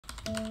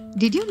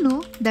Did you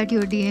know that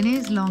your DNA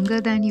is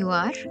longer than you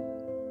are?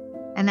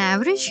 An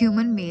average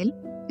human male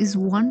is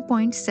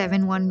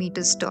 1.71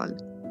 meters tall,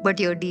 but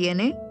your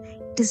DNA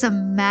it is a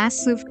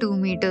massive 2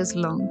 meters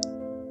long.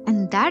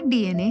 And that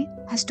DNA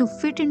has to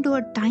fit into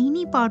a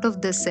tiny part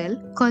of the cell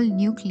called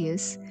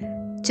nucleus,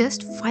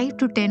 just 5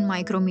 to 10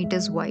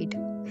 micrometers wide.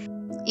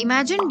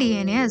 Imagine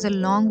DNA as a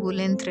long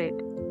woolen thread.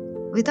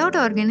 Without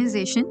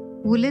organization,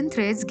 woolen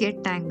threads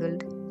get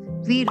tangled.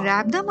 We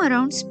wrap them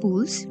around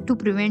spools to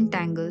prevent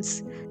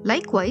tangles.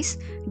 Likewise,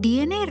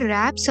 DNA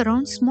wraps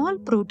around small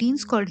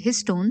proteins called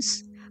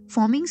histones,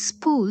 forming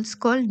spools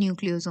called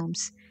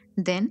nucleosomes.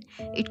 Then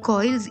it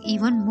coils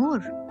even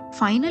more,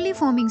 finally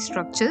forming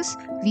structures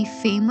we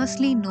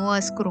famously know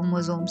as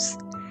chromosomes.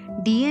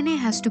 DNA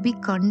has to be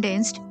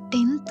condensed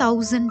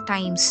 10,000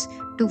 times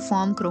to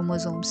form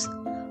chromosomes.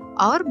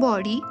 Our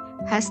body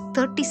has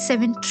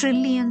 37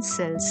 trillion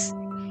cells.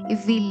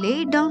 If we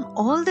lay down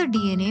all the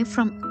DNA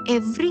from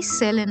every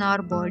cell in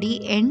our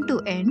body end to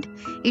end,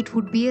 it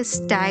would be a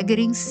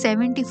staggering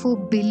 74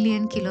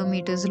 billion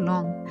kilometers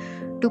long.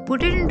 To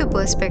put it into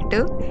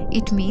perspective,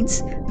 it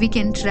means we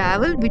can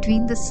travel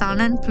between the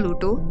Sun and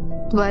Pluto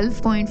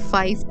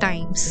 12.5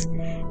 times.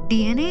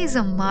 DNA is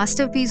a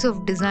masterpiece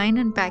of design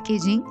and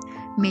packaging,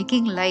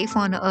 making life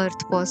on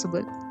Earth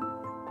possible.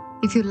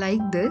 If you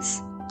like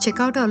this, check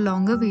out our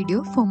longer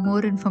video for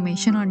more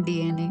information on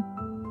DNA.